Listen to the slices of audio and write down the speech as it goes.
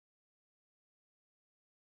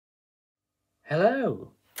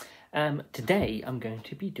Hello! Today I'm going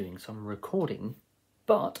to be doing some recording,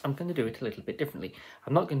 but I'm going to do it a little bit differently.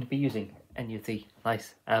 I'm not going to be using any of the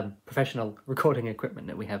nice professional recording equipment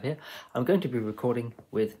that we have here. I'm going to be recording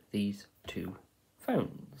with these two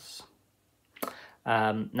phones.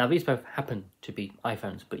 Now these both happen to be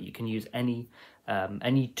iPhones, but you can use any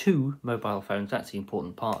two mobile phones. That's the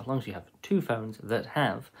important part, as long as you have two phones that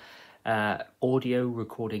have audio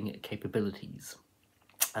recording capabilities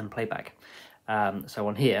and playback. So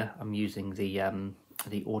on here, I'm using the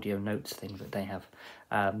audio notes thing that they have,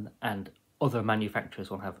 and other manufacturers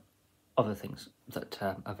will have other things that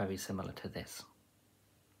are very similar to this.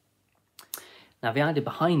 Now the idea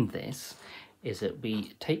behind this is that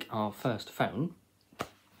we take our first phone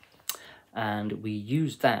and we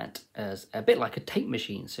use that as a bit like a tape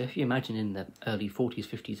machine. So if you imagine in the early 40s,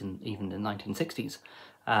 50s and even the 1960s,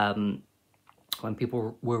 when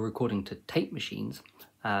people were recording to tape machines,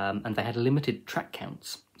 and they had limited track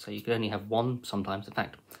counts, so you could only have one sometimes. In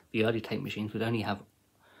fact, the early tape machines would only have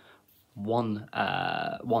one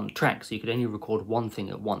track, so you could only record one thing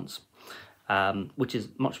at once, which is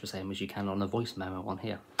much the same as you can on a voice memo on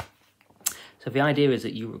here. So the idea is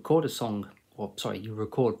that you record a song, or sorry, you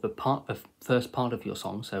record the first part of your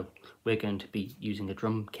song. So we're going to be using a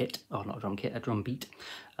drum kit, or not a drum kit, a drum beat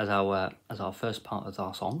as our first part of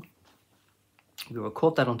our song. We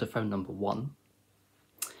record that onto phone number 1,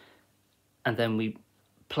 and then we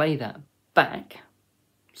play that back.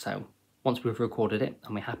 So once we've recorded it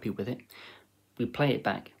and we're happy with it, we play it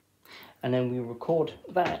back, and then we record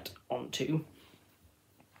that onto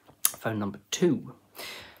phone number 2.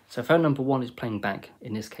 So phone number 1 is playing back,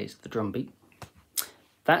 in this case, the drum beat.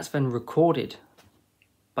 That's then recorded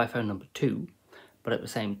by phone number 2, but at the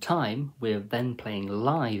same time, we're then playing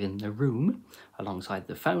live in the room alongside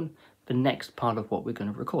the phone the next part of what we're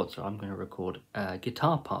going to record. So I'm going to record a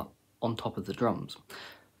guitar part on top of the drums.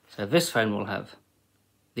 So this phone will have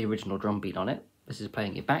the original drum beat on it. This is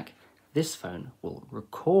playing it back. This phone will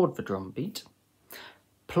record the drum beat,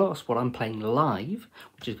 plus what I'm playing live,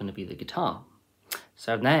 which is going to be the guitar.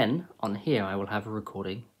 So then, on here, I will have a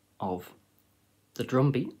recording of the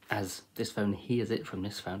drum beat as this phone hears it from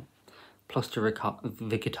this phone, plus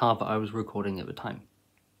the guitar that I was recording at the time.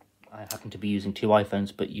 I happen to be using 2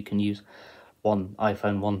 iPhones, but you can use one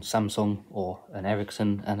iPhone, one Samsung, or an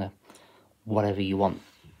Ericsson, and a whatever you want,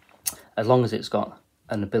 as long as it's got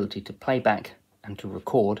an ability to play back and to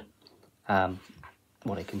record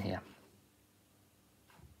what it can hear.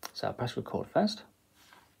 So I'll press record first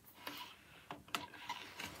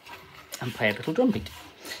and play a little drum beat.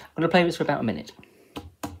 I'm going to play this for about a minute.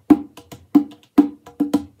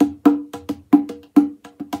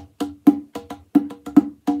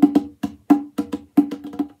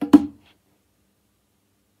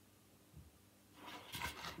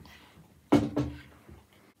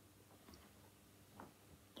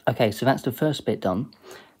 Okay, so that's the first bit done.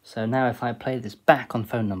 So now if I play this back on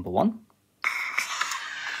phone number 1 and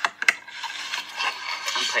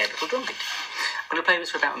play a little drum beat. I'm going to play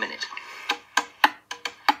this for about a minute.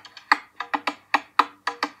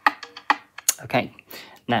 Okay,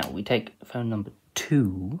 now we take phone number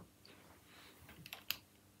 2.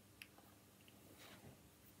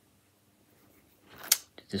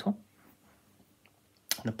 This one.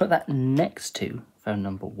 I'm going to put that next to phone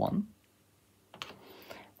number 1.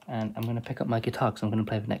 And I'm going to pick up my guitar because I'm going to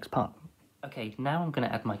play the next part. Okay, now I'm going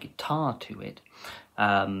to add my guitar to it.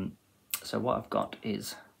 So what I've got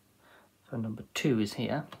is phone number 2 is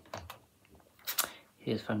here.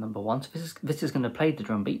 Here's phone number 1. So this is going to play the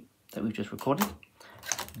drum beat that we've just recorded.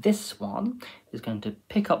 This one is going to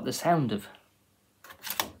pick up the sound of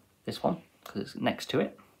this one because it's next to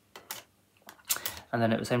it. And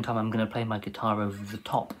then at the same time, I'm going to play my guitar over the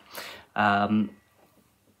top.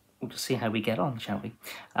 We'll just see how we get on, shall we?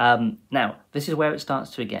 Now, this is where it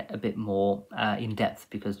starts to get a bit more in depth,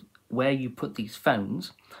 because where you put these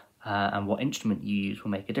phones and what instrument you use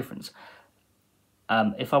will make a difference.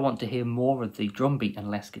 If I want to hear more of the drum beat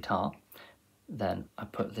and less guitar, then I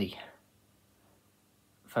put the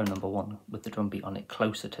phone number 1 with the drum beat on it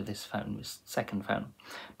closer to this phone, this second phone.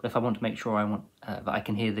 But if I want to make sure that I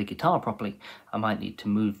can hear the guitar properly, I might need to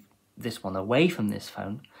move this one away from this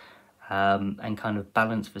phone and kind of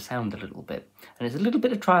balance the sound a little bit. And it's a little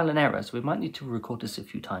bit of trial and error, so we might need to record this a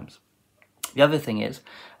few times. The other thing is,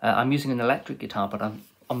 I'm using an electric guitar, but I'm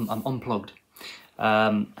unplugged.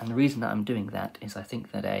 And the reason that I'm doing that is I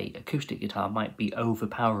think that a acoustic guitar might be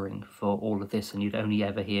overpowering for all of this, and you'd only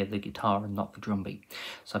ever hear the guitar and not the drum beat.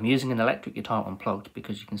 So I'm using an electric guitar unplugged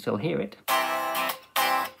because you can still hear it.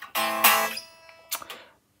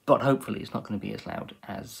 But hopefully it's not going to be as loud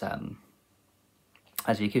as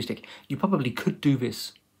as the acoustic. You probably could do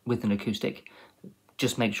this with an acoustic.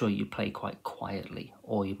 Just make sure you play quite quietly,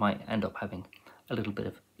 or you might end up having a little bit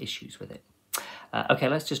of issues with it. Okay,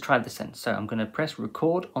 let's just try this then. So I'm going to press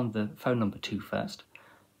record on the phone number 2 first.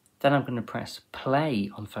 Then I'm going to press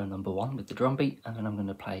play on phone number 1 with the drum beat, and then I'm going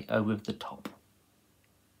to play over the top.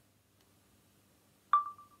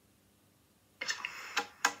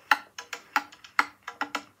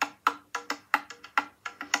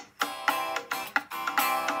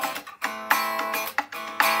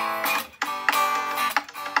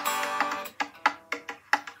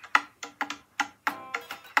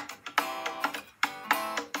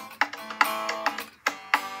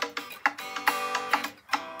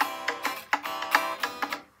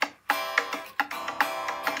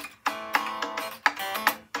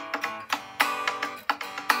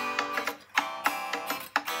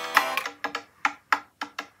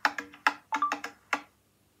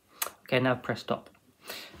 Okay, now press stop.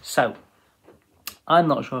 So, I'm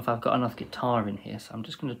not sure if I've got enough guitar in here, so I'm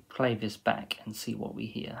just going to play this back and see what we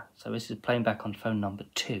hear. So this is playing back on phone number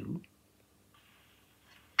 2.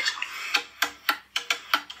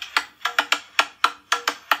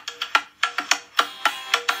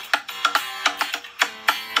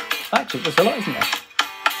 Actually, there's a lot, isn't there?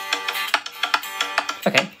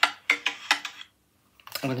 Okay.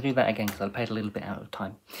 I'm going to do that again because I played a little bit out of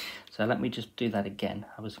time. So let me just do that again.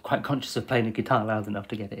 I was quite conscious of playing the guitar loud enough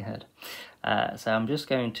to get it heard. So I'm just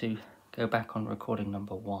going to go back on recording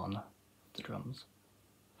number 1, the drums.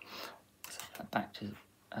 Set that back to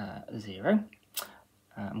 0.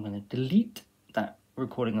 I'm going to delete that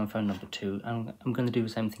recording on phone number 2, and I'm going to do the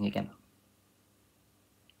same thing again.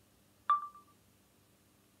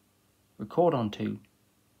 Record on 2,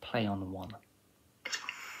 play on 1.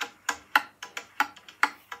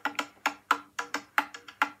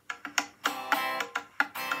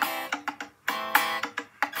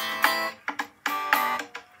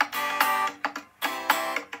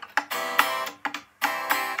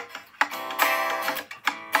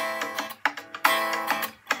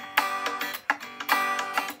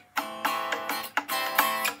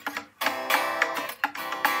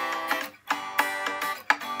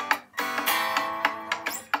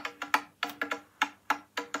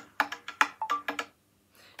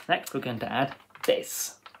 Next, we're going to add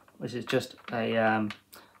this, which is just a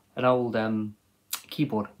an old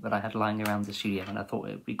keyboard that I had lying around the studio, and I thought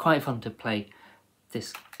it would be quite fun to play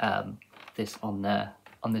this this on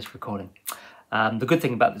this recording. The good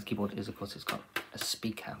thing about this keyboard is, of course, it's got a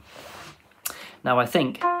speaker. Now, I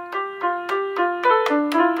think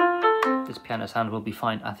this piano sound will be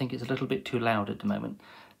fine. I think it's a little bit too loud at the moment,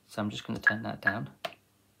 so I'm just going to turn that down.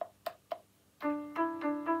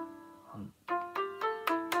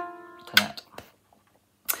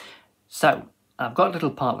 So, I've got a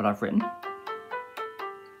little part that I've written,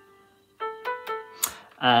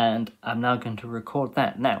 and I'm now going to record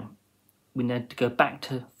that. Now, we need to go back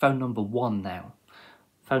to phone number 1 now.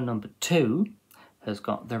 Phone number 2 has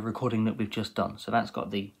got the recording that we've just done, so that's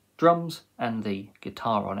got the drums and the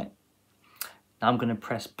guitar on it. Now I'm going to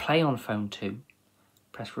press play on phone 2,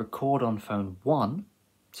 press record on phone 1,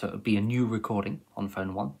 so it would be a new recording on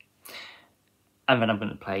phone 1, and then I'm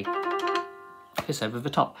going to play this over the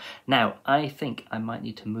top. Now, I think I might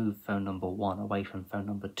need to move phone number 1 away from phone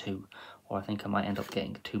number 2, or I think I might end up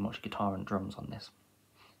getting too much guitar and drums on this.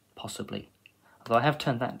 Possibly. Although I have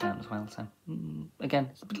turned that down as well, so again,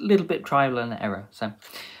 it's a little bit trial and error. So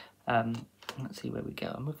let's see where we go.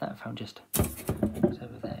 I'll move that phone just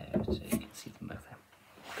over there so you can see them both there.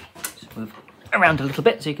 Just move around a little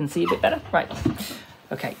bit so you can see a bit better. Right,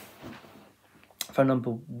 okay. Phone number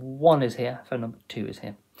 1 is here, phone number 2 is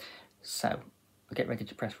here. So I'll get ready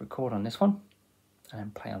to press record on this one and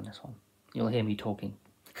then play on this one. You'll hear me talking.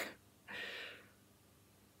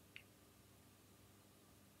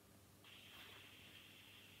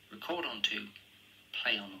 Record on 2,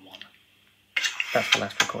 play on 1. That's the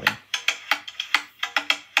last recording.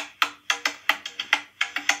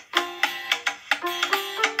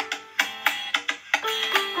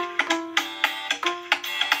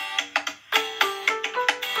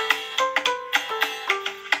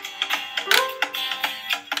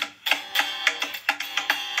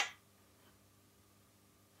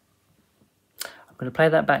 I'm going to play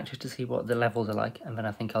that back just to see what the levels are like, and then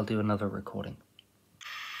I think I'll do another recording.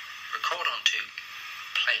 Record on 2,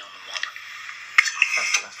 play on 1.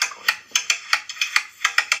 That's the last recording.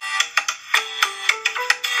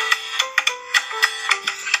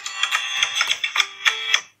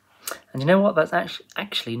 And you know what? That's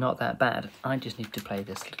actually not that bad. I just need to play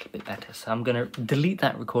this a little bit better. So I'm going to delete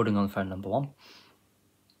that recording on phone number 1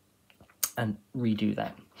 and redo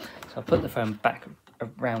that. So I'll put the phone back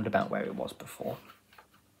around about where it was before.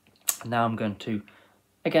 Now I'm going to,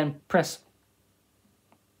 again, press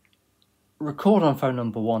record on phone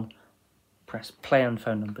number 1, press play on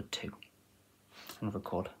phone number 2, and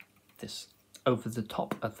record this over the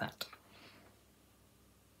top of that.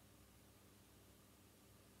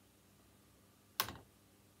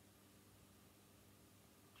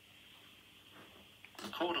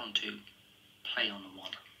 Record on 2, play on 1.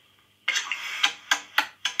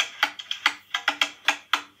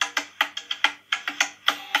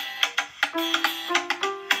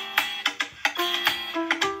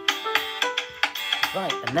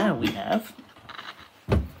 Right, and now we have,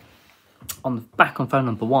 on the back on phone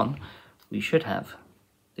number 1, we should have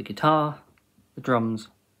the guitar, the drums,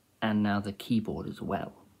 and now the keyboard as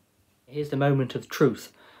well. Here's the moment of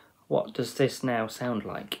truth. What does this now sound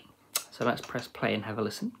like? So let's press play and have a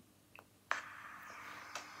listen.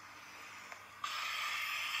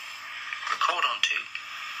 Record on 2,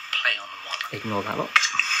 play on 1. Ignore that lot.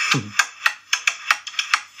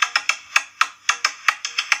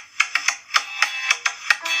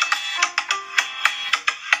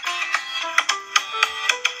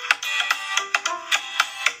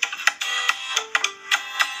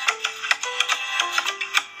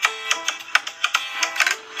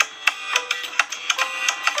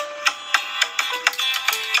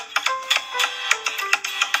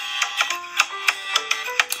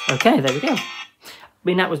 Okay, there we go. I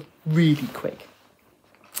mean, that was really quick.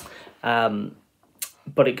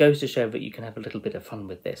 But it goes to show that you can have a little bit of fun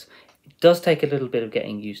with this. It does take a little bit of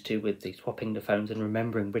getting used to with the swapping the phones and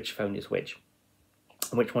remembering which phone is which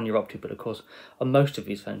and which one you're up to. But of course, on most of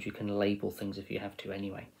these phones, you can label things if you have to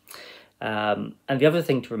anyway. And the other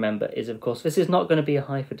thing to remember is, of course, this is not going to be a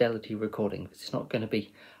high fidelity recording. This is not going to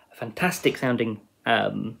be a fantastic sounding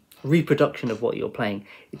reproduction of what you're playing.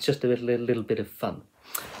 It's just a little bit of fun.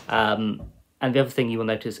 And the other thing you will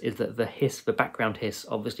notice is that the hiss, the background hiss,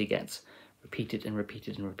 obviously gets repeated and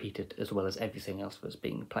repeated and repeated, as well as everything else that's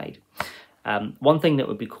being played. One thing that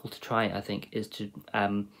would be cool to try, I think, is to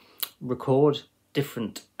record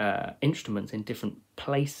different instruments in different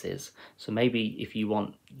places. So maybe if you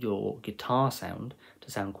want your guitar sound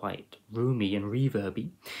to sound quite roomy and reverby,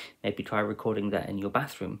 maybe try recording that in your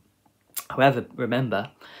bathroom. However,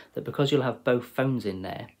 remember that because you'll have both phones in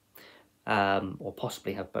there, or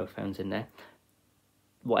possibly have both phones in there,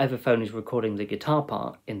 whatever phone is recording the guitar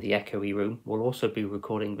part in the echoey room will also be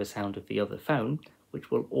recording the sound of the other phone,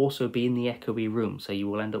 which will also be in the echoey room, so you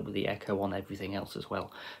will end up with the echo on everything else as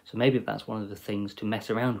well. So maybe that's one of the things to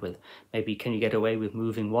mess around with. Maybe can you get away with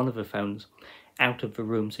moving one of the phones out of the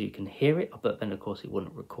room so you can hear it, but then of course it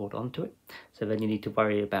wouldn't record onto it. So then you need to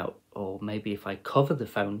worry about, or maybe if I cover the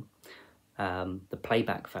phone, the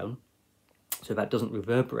playback phone, so that doesn't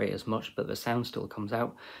reverberate as much, but the sound still comes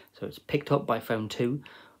out. So it's picked up by phone 2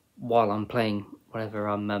 while I'm playing whatever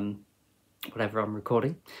I'm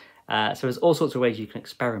recording. So there's all sorts of ways you can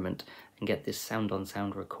experiment and get this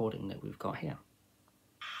sound-on-sound recording that we've got here.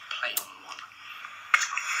 Play on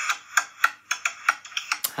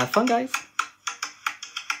 1. Have fun, guys.